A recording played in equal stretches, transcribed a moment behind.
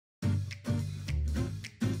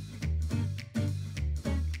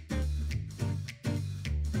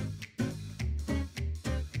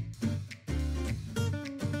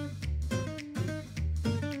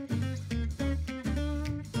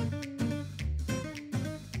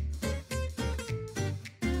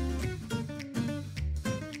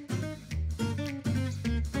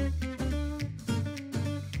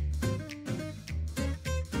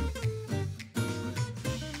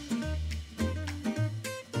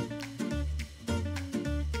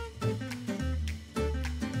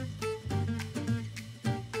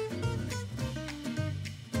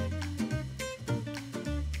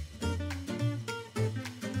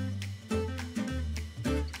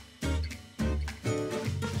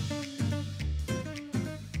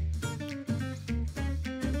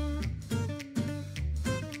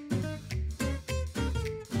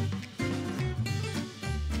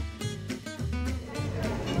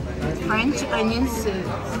French onion soup.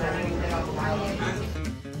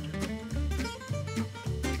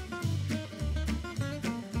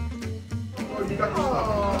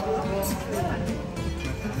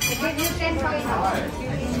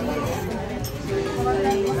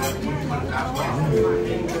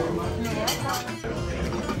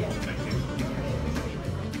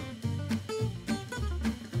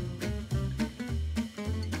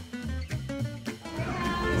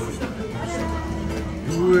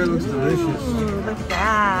 Ooh, it looks delicious. Ooh, look at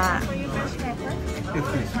that. Yes,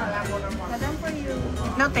 please.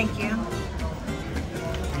 No, thank you.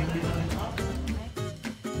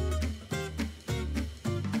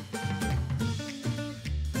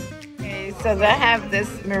 Okay, so I have this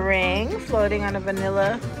meringue floating on a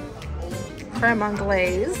vanilla creme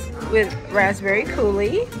anglaise with raspberry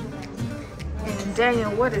coulis. And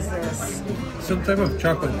Daniel, what is this? Some type of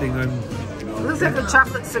chocolate thing. It looks like a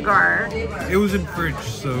chocolate cigar. It was in French,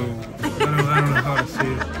 so I don't know how to say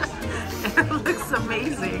it. It looks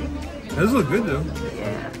amazing. It does look good though.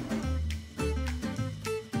 Yeah.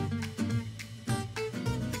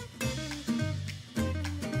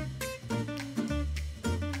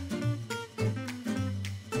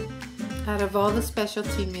 Out of all the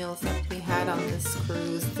specialty meals that we had on this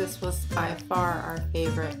cruise, this was by far our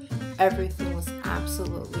favorite. Everything was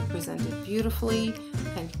absolutely presented beautifully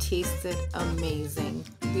and tasted amazing.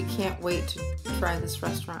 We can't wait to try this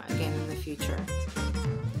restaurant again in the future.